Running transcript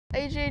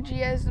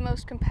AJGA is the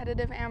most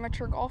competitive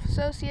amateur golf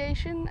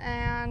association,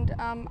 and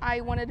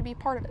I wanted to be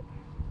part of it.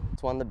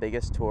 It's one of the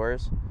biggest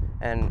tours,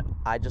 and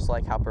I just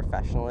like how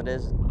professional it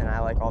is, and I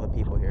like all the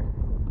people here.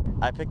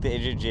 I picked the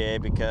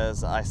AJGA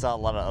because I saw a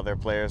lot of other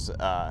players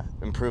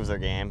improve their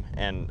game,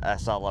 and I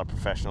saw a lot of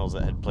professionals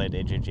that had played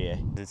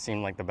AJGA. It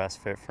seemed like the best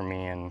fit for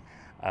me, and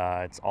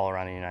it's all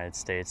around the United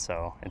States,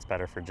 so it's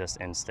better for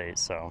just in-state,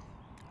 so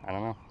I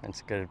don't know,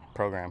 it's a good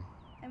program.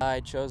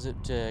 I chose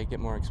it to get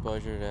more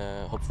exposure,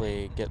 to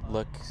hopefully get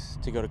looks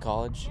to go to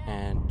college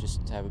and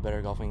just have a better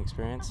golfing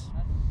experience.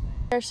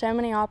 There's so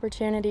many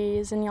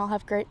opportunities, and y'all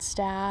have great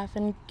staff,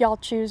 and y'all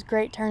choose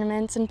great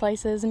tournaments and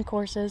places and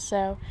courses,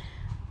 so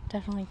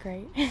definitely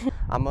great.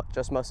 I'm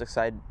just most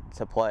excited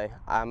to play.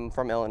 I'm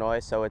from Illinois,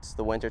 so it's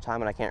the winter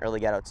time and I can't really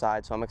get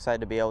outside, so I'm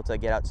excited to be able to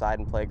get outside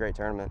and play a great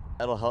tournament.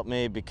 It'll help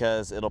me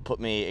because it'll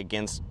put me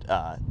against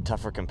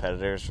tougher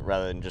competitors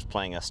rather than just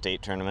playing a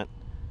state tournament.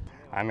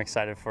 I'm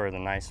excited for the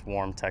nice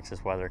warm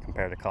Texas weather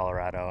compared to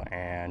Colorado,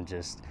 and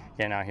just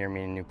getting out here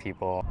meeting new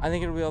people. I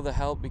think it'll be able to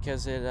help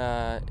because it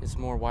is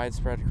more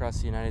widespread across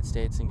the United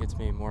States and gets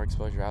me more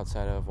exposure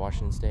outside of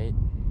Washington State.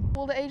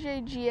 Well, the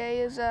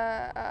AJGA is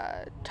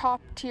a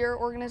top-tier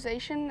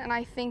organization, and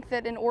I think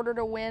that in order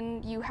to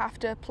win, you have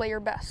to play your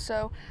best.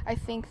 So I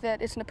think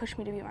that it's going to push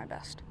me to be my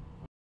best.